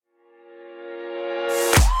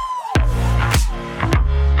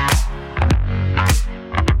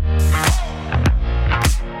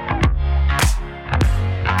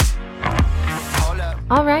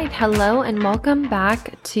Hello and welcome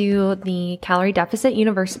back to the Calorie Deficit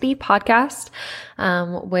University podcast,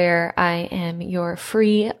 where I am your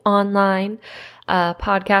free online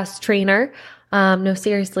podcast trainer. No,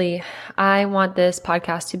 seriously, I want this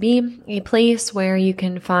podcast to be a place where you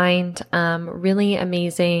can find really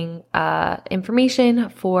amazing information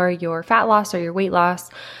for your fat loss or your weight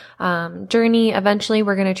loss journey. Eventually,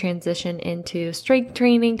 we're going to transition into strength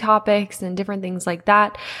training topics and different things like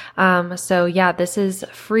that. So yeah, this is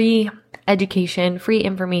free education, free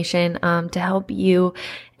information to help you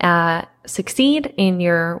succeed in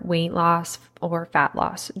your weight loss or fat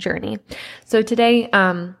loss journey. So today,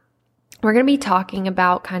 we're going to be talking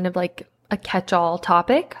about kind of like a catch-all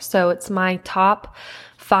topic. So it's my top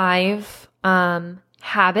 5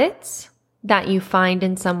 habits that you find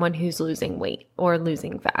in someone who's losing weight or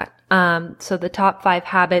losing fat. So the top 5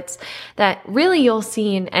 habits that really you'll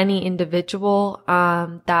see in any individual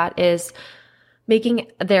that is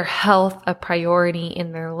making their health a priority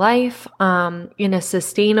in their life in a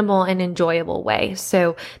sustainable and enjoyable way.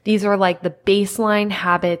 So these are like the baseline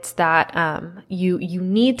habits that you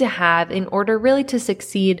need to have in order really to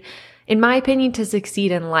succeed, in my opinion, to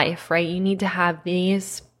succeed in life, right? You need to have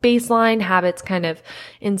these baseline habits kind of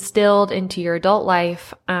instilled into your adult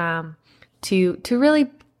life to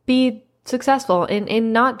really be successful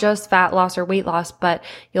in not just fat loss or weight loss, but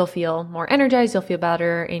you'll feel more energized, you'll feel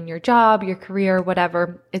better in your job, your career,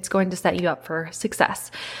 whatever. It's going to set you up for success.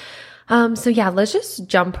 So yeah, let's just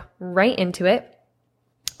jump right into it.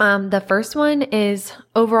 The first one is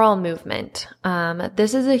overall movement.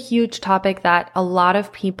 This is a huge topic that a lot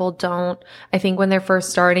of people don't, I think when they're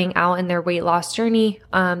first starting out in their weight loss journey,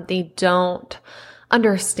 they don't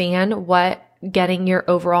understand what getting your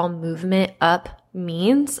overall movement up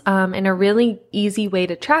means. And a really easy way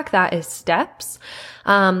to track that is steps.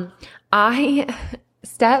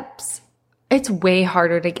 Steps, it's way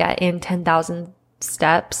harder to get in 10,000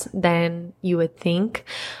 steps than you would think.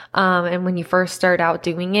 And when you first start out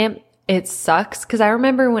doing it, it sucks. Cause I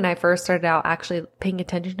remember when I first started out actually paying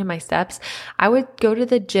attention to my steps, I would go to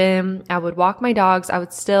the gym, I would walk my dogs, I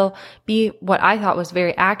would still be what I thought was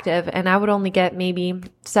very active, and I would only get maybe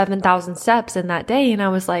 7,000 steps in that day. And I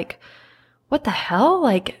was like, what the hell?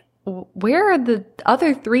 Like, where are the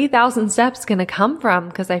other 3,000 steps going to come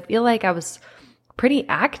from? Cause I feel like I was pretty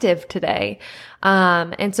active today.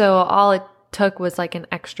 And so all it took was like an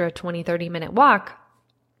extra 20, 30 minute walk,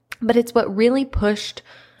 but it's what really pushed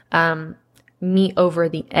me over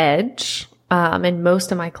the edge. And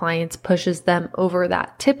most of my clients pushes them over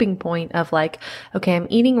that tipping point of like, okay, I'm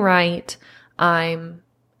eating right. I'm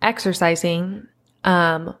exercising.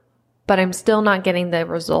 But I'm still not getting the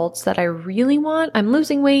results that I really want. I'm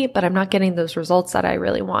losing weight, but I'm not getting those results that I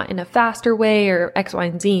really want in a faster way or X, Y,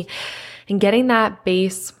 and Z. And getting that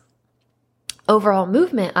base overall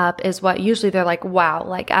movement up is what usually they're like, wow,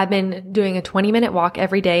 like I've been doing a 20-minute walk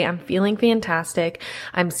every day. I'm feeling fantastic.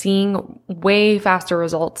 I'm seeing way faster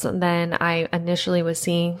results than I initially was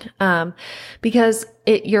seeing. Because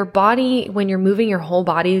your body, when you're moving your whole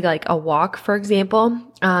body, like a walk, for example,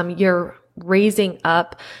 you're raising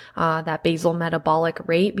up that basal metabolic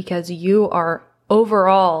rate because you are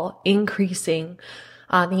overall increasing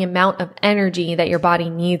the amount of energy that your body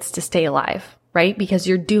needs to stay alive, right? Because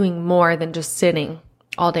you're doing more than just sitting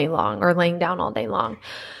all day long or laying down all day long.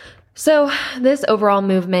 So this overall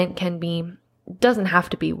movement doesn't have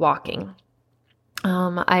to be walking.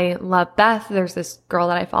 I love Beth. There's this girl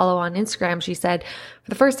that I follow on Instagram. She said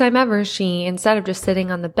for the first time ever, she, instead of just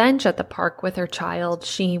sitting on the bench at the park with her child,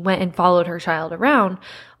 she went and followed her child around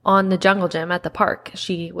on the jungle gym at the park.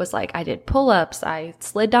 She was like, I did pull-ups. I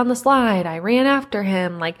slid down the slide. I ran after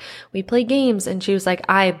him. Like we played games. And she was like,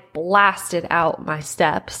 I blasted out my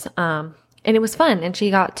steps. And it was fun. And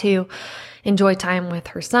she got to enjoy time with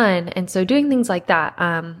her son. And so doing things like that,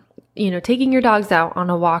 taking your dogs out on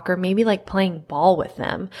a walk or maybe like playing ball with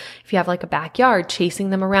them. If you have like a backyard, chasing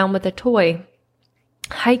them around with a toy,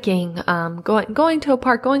 hiking, going to a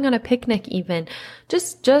park, going on a picnic even,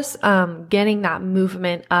 just getting that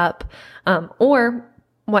movement up. Or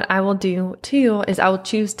what I will do too is I will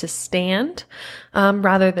choose to stand,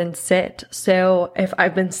 rather than sit. So if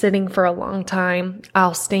I've been sitting for a long time,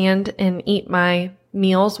 I'll stand and eat my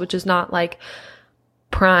meals, which is not like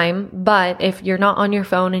prime, but if you're not on your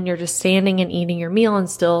phone and you're just standing and eating your meal and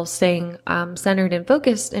still staying centered and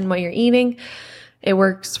focused in what you're eating, it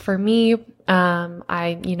works for me.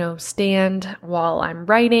 I stand while I'm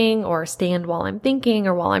writing or stand while I'm thinking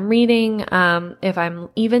or while I'm reading. If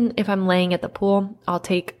I'm laying at the pool, I'll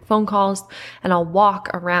take phone calls and I'll walk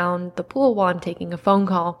around the pool while I'm taking a phone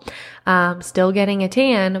call. Still getting a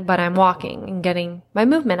tan, but I'm walking and getting my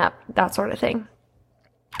movement up, that sort of thing.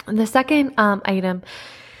 The second item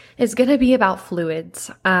is going to be about fluids.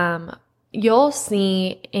 You'll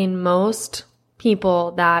see in most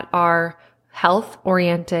people that are health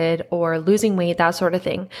oriented or losing weight, that sort of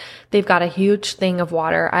thing, they've got a huge thing of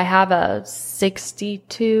water. I have a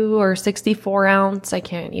 62 or 64 ounce, I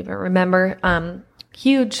can't even remember,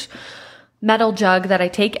 huge metal jug that I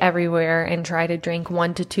take everywhere and try to drink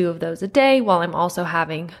 1 to 2 of those a day, while I'm also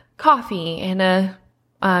having coffee and a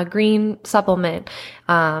green supplement,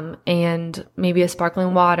 and maybe a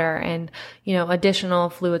sparkling water and, additional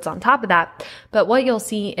fluids on top of that. But what you'll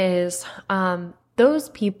see is, those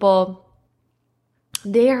people,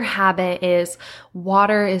 their habit is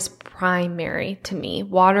water is primary to me.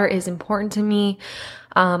 Water is important to me.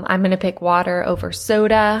 I'm going to pick water over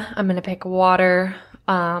soda. I'm going to pick water,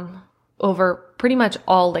 over pretty much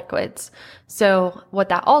all liquids. So what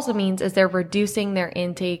that also means is they're reducing their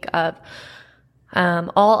intake of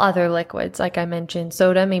all other liquids. Like I mentioned,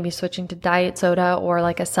 soda, maybe switching to diet soda or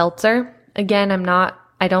like a seltzer. Again,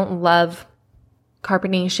 I don't love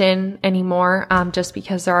carbonation anymore, just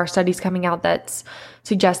because there are studies coming out that's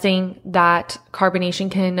suggesting that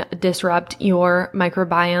carbonation can disrupt your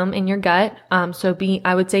microbiome in your gut. So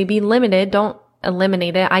I would say be limited. Don't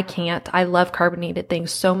eliminate it. I can't. I love carbonated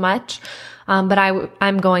things so much. But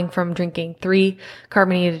I'm going from drinking 3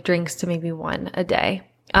 carbonated drinks to maybe 1 a day.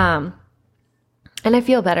 And I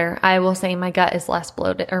feel better. I will say my gut is less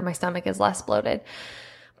bloated, or my stomach is less bloated.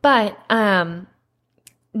 But, I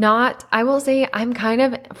will say I'm kind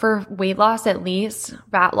of, for weight loss at least,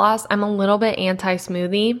 fat loss, I'm a little bit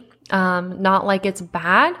anti-smoothie. Not like it's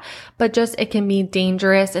bad, but just it can be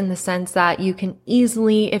dangerous in the sense that you can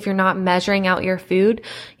easily, if you're not measuring out your food,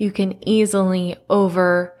 you can easily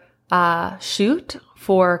shoot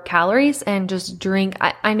for calories and just drink.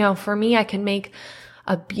 I know for me, I can make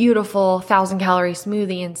a beautiful 1,000-calorie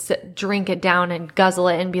smoothie and drink it down and guzzle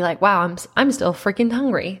it and be like, wow, I'm still freaking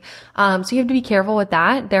hungry. So you have to be careful with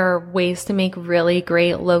that. There are ways to make really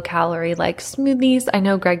great low-calorie like smoothies. I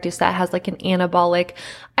know Greg Doucette has like an anabolic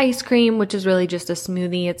ice cream, which is really just a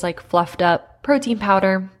smoothie. It's like fluffed up protein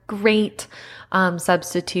powder. Great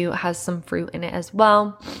substitute, has some fruit in it as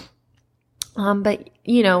well. But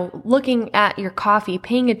looking at your coffee,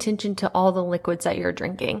 paying attention to all the liquids that you're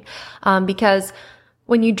drinking, because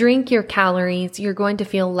when you drink your calories, you're going to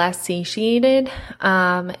feel less satiated,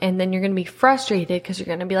 and then you're going to be frustrated because you're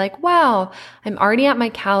going to be like, wow, I'm already at my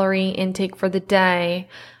calorie intake for the day,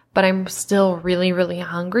 but I'm still really, really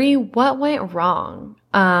hungry. What went wrong?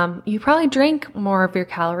 You probably drank more of your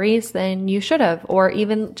calories than you should have, or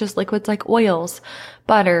even just liquids like oils,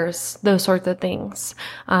 butters, those sorts of things,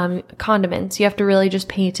 condiments. You have to really just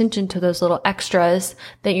pay attention to those little extras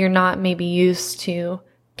that you're not maybe used to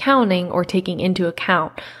counting or taking into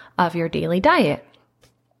account of your daily diet.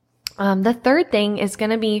 The third thing is going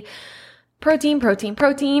to be protein.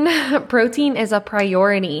 Protein is a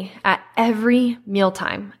priority at every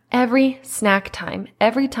mealtime, every snack time,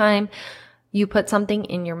 every time you put something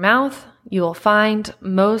in your mouth. You will find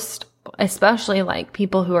most, especially like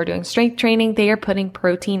people who are doing strength training, they are putting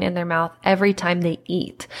protein in their mouth every time they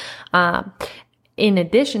eat. In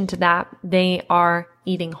addition to that, they are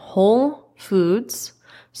eating whole foods.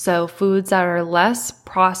 So foods that are less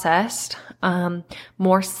processed,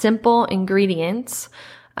 more simple ingredients,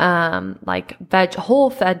 like whole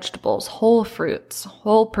vegetables, whole fruits,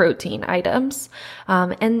 whole protein items.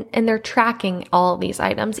 And they're tracking all of these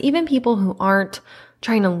items. Even people who aren't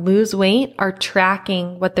trying to lose weight are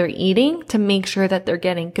tracking what they're eating to make sure that they're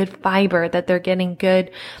getting good fiber, that they're getting good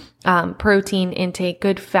protein intake,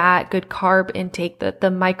 good fat, good carb intake,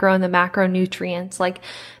 the micro and the macronutrients. Like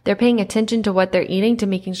they're paying attention to what they're eating to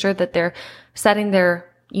making sure that they're setting their,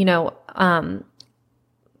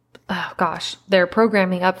 their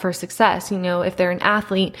programming up for success. If they're an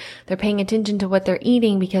athlete, they're paying attention to what they're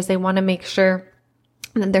eating because they want to make sure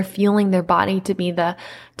that they're fueling their body to be the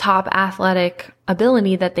top athletic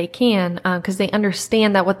ability that they can, because they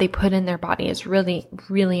understand that what they put in their body is really,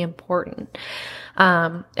 really important.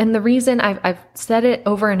 And the reason I've said it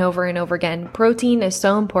over and over and over again, protein is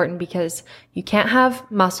so important because you can't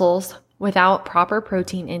have muscles without proper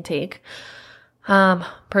protein intake.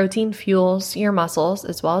 Protein fuels your muscles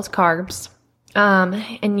as well as carbs.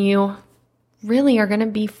 And you really are going to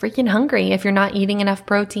be freaking hungry if you're not eating enough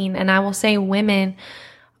protein. And I will say women,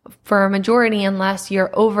 for a majority, unless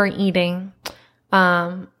you're overeating,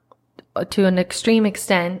 to an extreme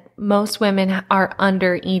extent, most women are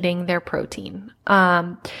under eating their protein.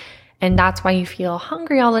 And that's why you feel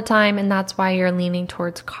hungry all the time. And that's why you're leaning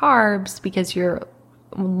towards carbs, because you're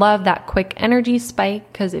love that quick energy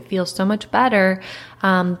spike because it feels so much better,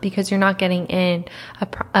 because you're not getting in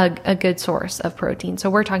a good source of protein. So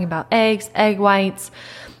we're talking about eggs, egg whites,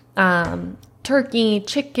 turkey,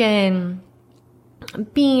 chicken,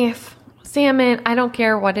 beef, salmon. I don't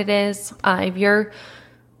care what it is.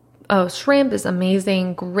 Shrimp is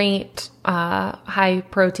amazing, great, high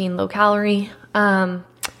protein, low calorie.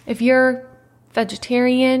 If you're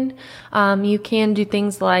vegetarian, you can do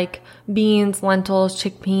things like beans, lentils,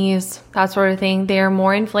 chickpeas, that sort of thing. They are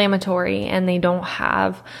more inflammatory and they don't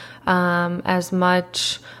have as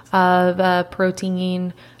much of a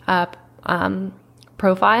protein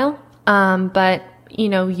profile. But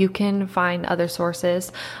you can find other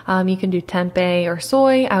sources. You can do tempeh or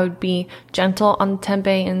soy. I would be gentle on the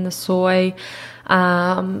tempeh and the soy.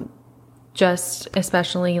 Just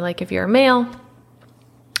especially like if you're a male,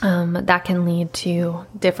 that can lead to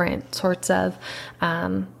different sorts of,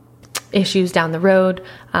 issues down the road,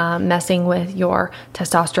 messing with your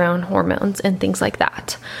testosterone hormones and things like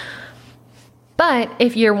that. But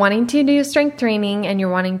if you're wanting to do strength training and you're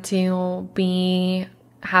wanting to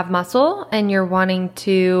have muscle and you're wanting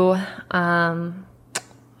to,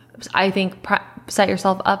 I think, set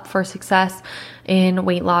yourself up for success in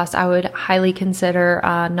weight loss, I would highly consider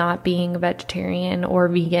not being a vegetarian or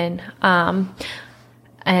vegan.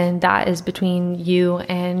 And that is between you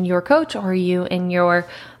and your coach or you and your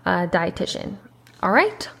dietitian. All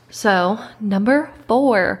right. So number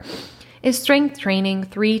 4 is strength training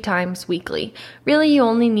 3 times weekly. Really, you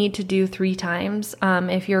only need to do 3 times.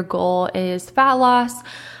 If your goal is fat loss,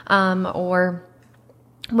 or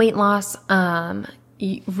weight loss,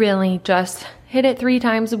 you really just hit it 3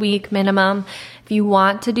 times a week minimum. If you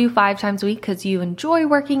want to do 5 times a week because you enjoy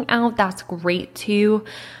working out, that's great too.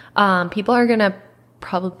 People are going to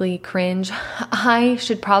probably cringe. I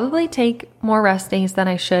should probably take more rest days than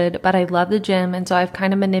I should, but I love the gym. And so I've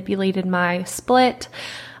kind of manipulated my split,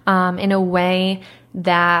 in a way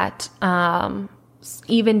that,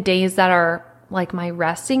 even days that are like my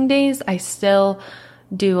resting days, I still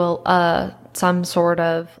do some sort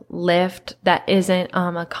of lift that isn't,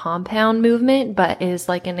 a compound movement, but is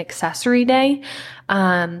like an accessory day.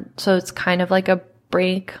 So it's kind of like a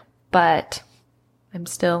break, but I'm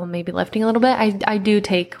still maybe lifting a little bit. I do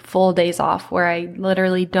take full days off where I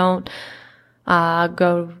literally don't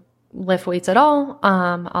go lift weights at all.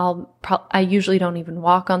 I usually don't even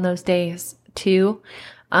walk on those days too.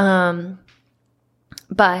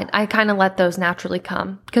 But I kind of let those naturally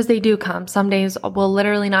come because they do come. Some days we'll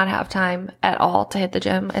literally not have time at all to hit the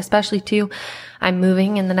gym, especially too. I'm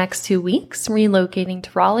moving in the next 2 weeks, relocating to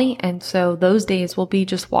Raleigh. And so those days will be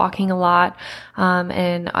just walking a lot,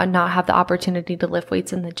 and not have the opportunity to lift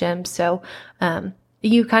weights in the gym. So,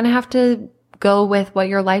 you kind of have to go with what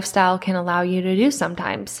your lifestyle can allow you to do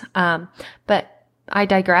sometimes. But I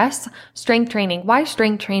digress. Strength training. Why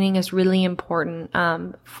strength training is really important,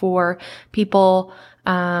 for people,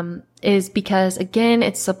 is because, again,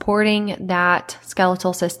 it's supporting that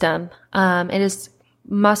skeletal system. It is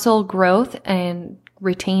muscle growth, and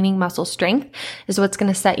retaining muscle strength is what's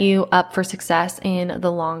going to set you up for success in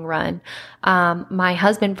the long run. My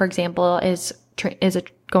husband, for example, is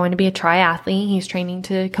going to be a triathlete. He's training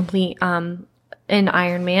to complete, an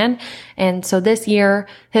Ironman. And so this year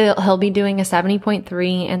he'll be doing a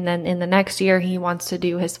 70.3. And then in the next year, he wants to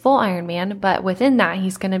do his full Ironman. But within that,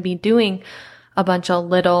 he's going to be doing a bunch of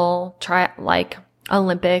little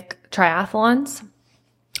Olympic triathlons.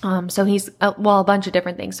 So he's, a bunch of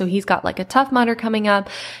different things. So he's got like a Tough Mudder coming up.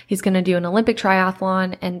 He's going to do an Olympic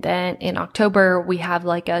triathlon. And then in October, we have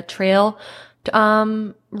like a trail,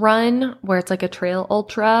 run where it's like a trail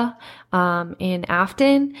ultra, in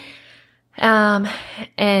Afton.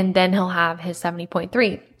 And then he'll have his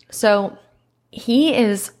 70.3. So he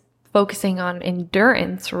is focusing on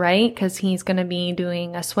endurance, right? Because he's going to be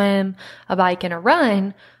doing a swim, a bike, and a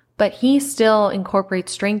run, but he still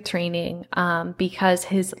incorporates strength training, because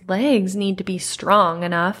his legs need to be strong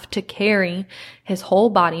enough to carry his whole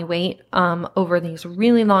body weight, over these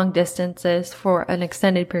really long distances for an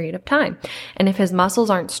extended period of time. And if his muscles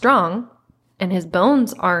aren't strong and his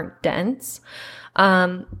bones aren't dense,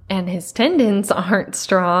 and his tendons aren't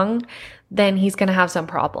strong, then he's going to have some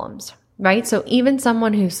problems, right? So even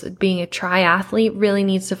someone who's being a triathlete really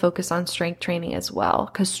needs to focus on strength training as well,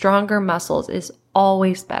 because stronger muscles is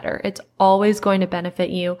always better. It's always going to benefit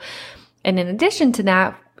you. And in addition to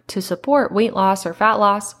that, to support weight loss or fat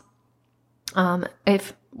loss,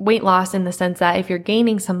 if weight loss in the sense that if you're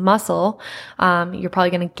gaining some muscle, you're probably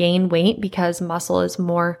going to gain weight because muscle is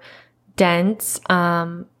more dense,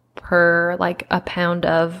 per like a pound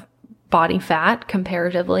of body fat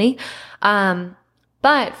comparatively.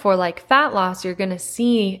 But for like fat loss, you're going to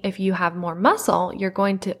see if you have more muscle, you're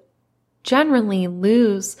going to generally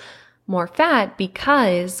lose more fat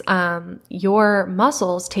because your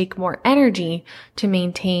muscles take more energy to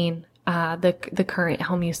maintain the current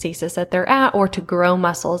homeostasis that they're at, or to grow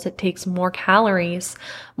muscles. It takes more calories,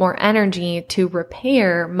 more energy to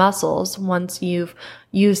repair muscles once you've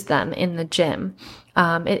used them in the gym.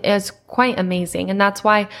 It is quite amazing. And that's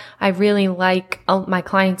why I really like my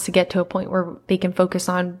clients to get to a point where they can focus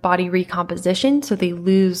on body recomposition. So they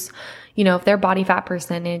lose, if their body fat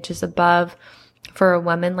percentage is above, for a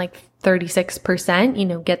woman, like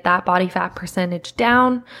 36%, get that body fat percentage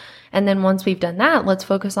down. And then once we've done that, let's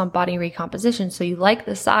focus on body recomposition. So you like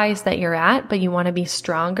the size that you're at, but you want to be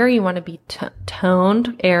stronger. You want to be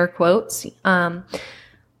toned, air quotes.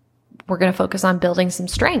 We're going to focus on building some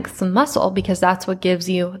strength, some muscle, because that's what gives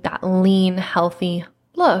you that lean, healthy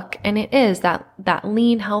look. And it is that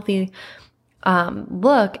lean, healthy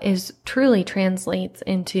look is truly translates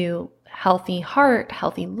into healthy heart,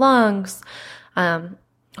 healthy lungs,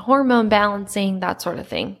 hormone balancing, that sort of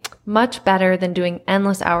thing. Much better than doing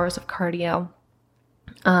endless hours of cardio,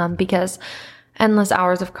 because endless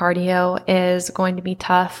hours of cardio is going to be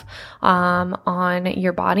tough on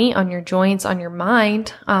your body, on your joints, on your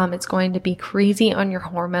mind. It's going to be crazy on your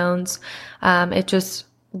hormones. It's just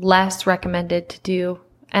less recommended to do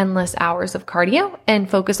endless hours of cardio and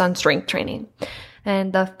focus on strength training.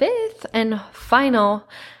 And the fifth and final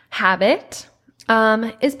habit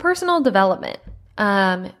is personal development.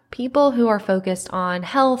 People who are focused on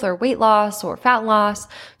health or weight loss or fat loss,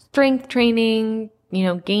 strength training,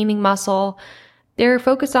 gaining muscle, they're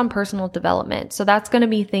focused on personal development. So that's going to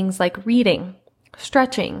be things like reading,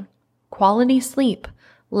 stretching, quality sleep,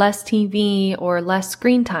 less TV or less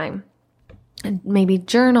screen time, and maybe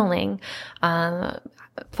journaling,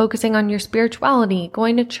 focusing on your spirituality,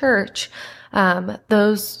 going to church,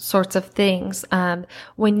 those sorts of things.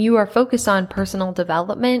 When you are focused on personal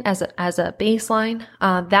development as a baseline,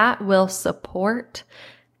 that will support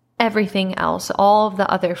everything else, all of the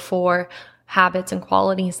other 4 habits and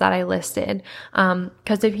qualities that I listed.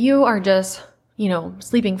 'Cause if you are just,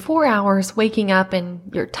 sleeping 4 hours, waking up and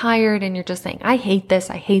you're tired and you're just saying, I hate this.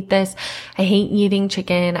 I hate this. I hate eating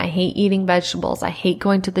chicken. I hate eating vegetables. I hate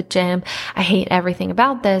going to the gym. I hate everything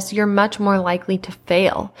about this. You're much more likely to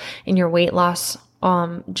fail in your weight loss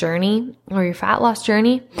journey or your fat loss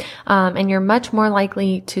journey. And you're much more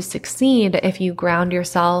likely to succeed if you ground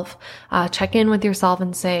yourself, check in with yourself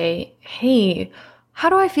and say, hey, how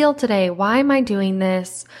do I feel today? Why am I doing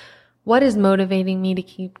this? What is motivating me to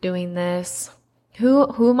keep doing this?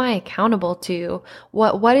 Who am I accountable to?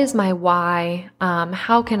 What is my why?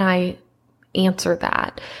 How can I answer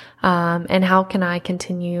that? And how can I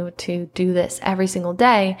continue to do this every single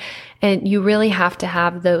day? And you really have to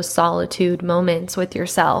have those solitude moments with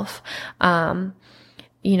yourself.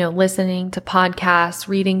 Listening to podcasts,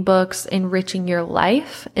 reading books, enriching your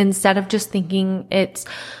life, instead of just thinking it's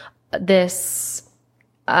this,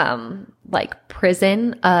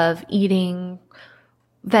 prison of eating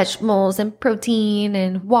vegetables and protein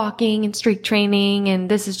and walking and strength training, and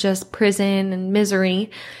this is just prison and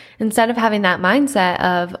misery. Instead of having that mindset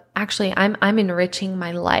of, actually, I'm enriching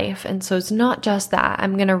my life. And so it's not just that.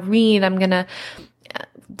 I'm going to read, I'm going to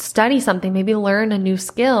study something, maybe learn a new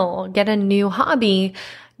skill, get a new hobby.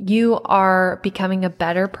 You are becoming a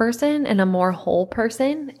better person and a more whole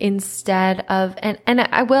person instead of, and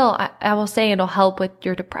I will say it'll help with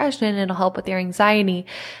your depression. It'll help with your anxiety.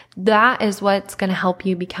 That is what's going to help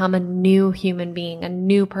you become a new human being, a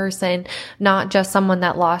new person, not just someone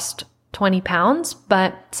that lost 20 pounds,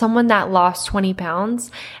 but someone that lost 20 pounds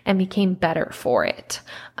and became better for it.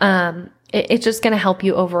 It's just going to help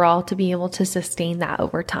you overall to be able to sustain that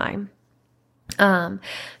over time.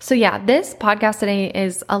 So yeah, this podcast today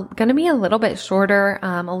is going to be a little bit shorter,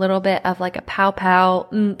 a little bit of like a pow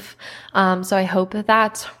oomph. So I hope that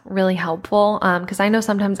that's really helpful. Cause I know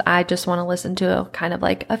sometimes I just want to listen to a kind of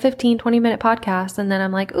like a 15-20 minute podcast. And then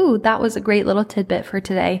I'm like, ooh, that was a great little tidbit for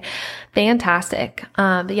today. Fantastic.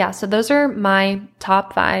 But yeah, so those are my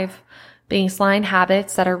top 5 baseline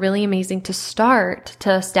habits that are really amazing to start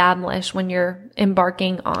to establish when you're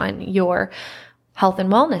embarking on your health and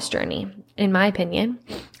wellness journey, in my opinion.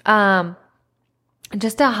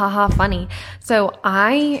 Just a funny. So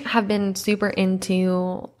I have been super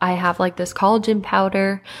into, I have like this collagen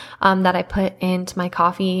powder, that I put into my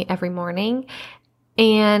coffee every morning.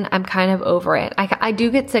 and I'm kind of over it. I do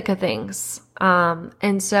get sick of things.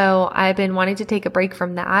 And so I've been wanting to take a break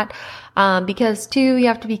from that, because too, you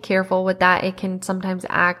have to be careful with that. It can sometimes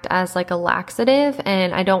act as like a laxative,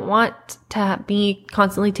 and I don't want to be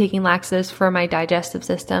constantly taking laxatives for my digestive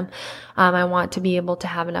system. I want to be able to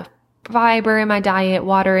have enough fiber in my diet,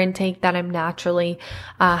 water intake, that I'm naturally,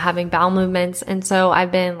 having bowel movements. And so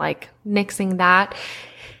I've been like nixing that.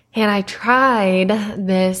 And I tried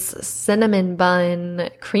this cinnamon bun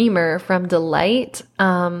creamer from Delight,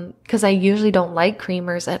 cause I usually don't like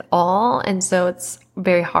creamers at all. And so it's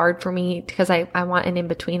very hard for me because I want an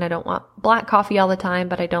in-between. I don't want black coffee all the time,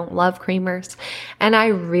 but I don't love creamers. And I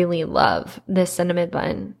really love this cinnamon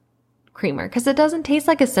bun creamer because it doesn't taste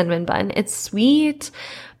like a cinnamon bun. It's sweet,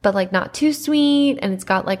 but like not too sweet. And it's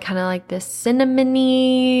got like kind of like this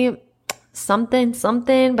cinnamony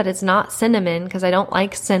something, but it's not cinnamon because I don't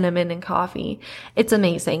like cinnamon in coffee. It's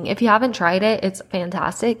amazing. If you haven't tried it, it's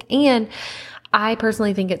fantastic. And I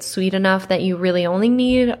personally think it's sweet enough that you really only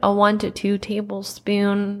need a 1 to 2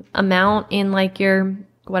 tablespoon amount in like your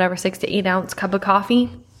whatever 6 to 8 ounce cup of coffee.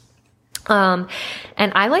 And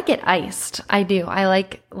I like it iced. I do. I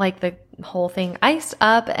like the whole thing iced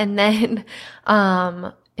up, and then,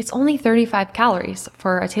 it's only 35 calories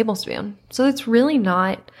for a tablespoon. So it's really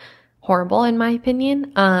not horrible in my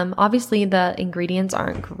opinion. Obviously the ingredients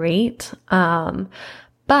aren't great.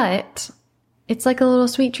 But it's like a little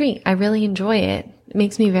sweet treat. I really enjoy it. It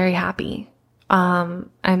makes me very happy. I'm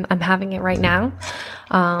having it right now,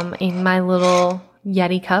 in my little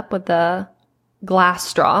Yeti cup with the glass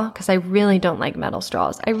straw, because I really don't like metal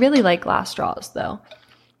straws. I really like glass straws though.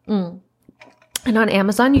 And on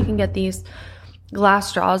Amazon, you can get these glass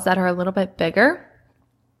straws that are a little bit bigger.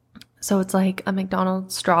 So it's like a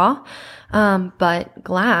McDonald's straw, but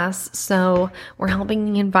glass. So we're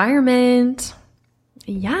helping the environment.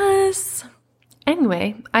 Yes.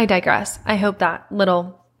 Anyway, I digress. I hope that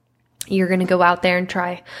you're going to go out there and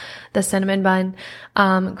try the cinnamon bun,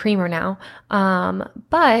 creamer now.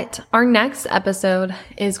 But our next episode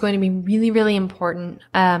is going to be really, really important.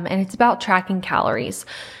 And it's about tracking calories.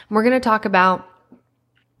 We're going to talk about,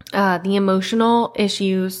 the emotional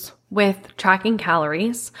issues with tracking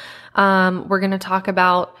calories. We're going to talk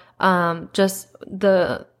about, just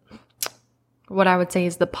what I would say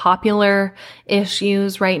is the popular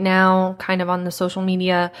issues right now, kind of on the social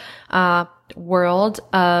media, world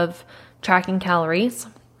of tracking calories,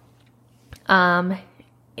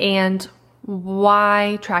 and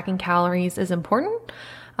why tracking calories is important,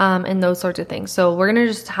 and those sorts of things. So we're going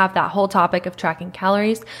to just have that whole topic of tracking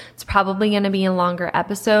calories. It's probably going to be a longer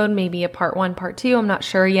episode, maybe a part 1, part 2. I'm not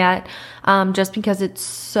sure yet, just because it's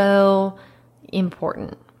so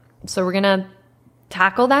important. So we're going to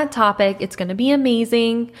tackle that topic. It's going to be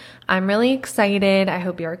amazing. I'm really excited. I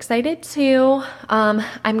hope you're excited too. I'm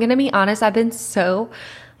going to be honest. I've been so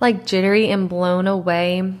like jittery and blown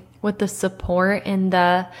away with the support and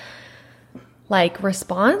the like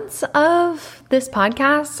response of this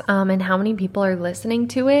podcast, and how many people are listening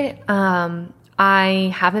to it.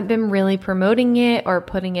 I haven't been really promoting it or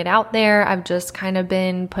putting it out there. I've just kind of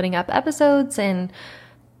been putting up episodes and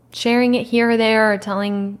sharing it here or there, or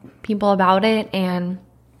telling people about it, and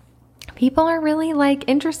people are really like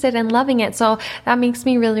interested and loving it. So that makes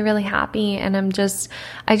me really, really happy. And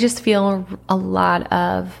I just feel a lot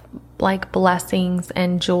of like blessings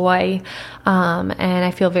and joy. And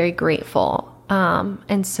I feel very grateful.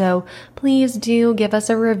 And so please do give us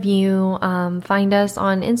a review. Find us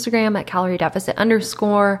on Instagram at calorie deficit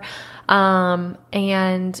 _.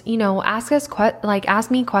 And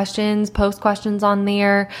ask me questions, post questions on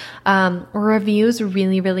there. Reviews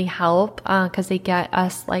really, really help, cause they get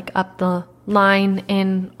us like up the line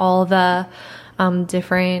in all the,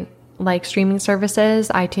 different like streaming services,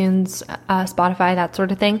 iTunes, Spotify, that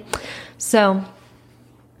sort of thing. So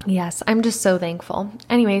yes, I'm just so thankful.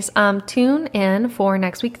 Anyways, tune in for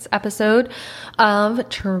next week's episode of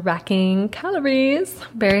Tracking Calories.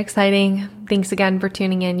 Very exciting. Thanks again for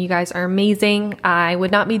tuning in. You guys are amazing. I would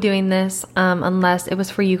not be doing this unless it was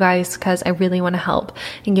for you guys, because I really want to help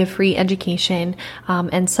and give free education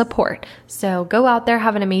and support. So go out there,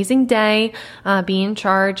 have an amazing day, be in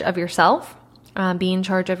charge of yourself, be in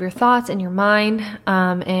charge of your thoughts and your mind,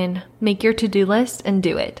 and make your to-do list and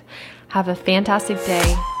do it. Have a fantastic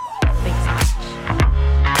day.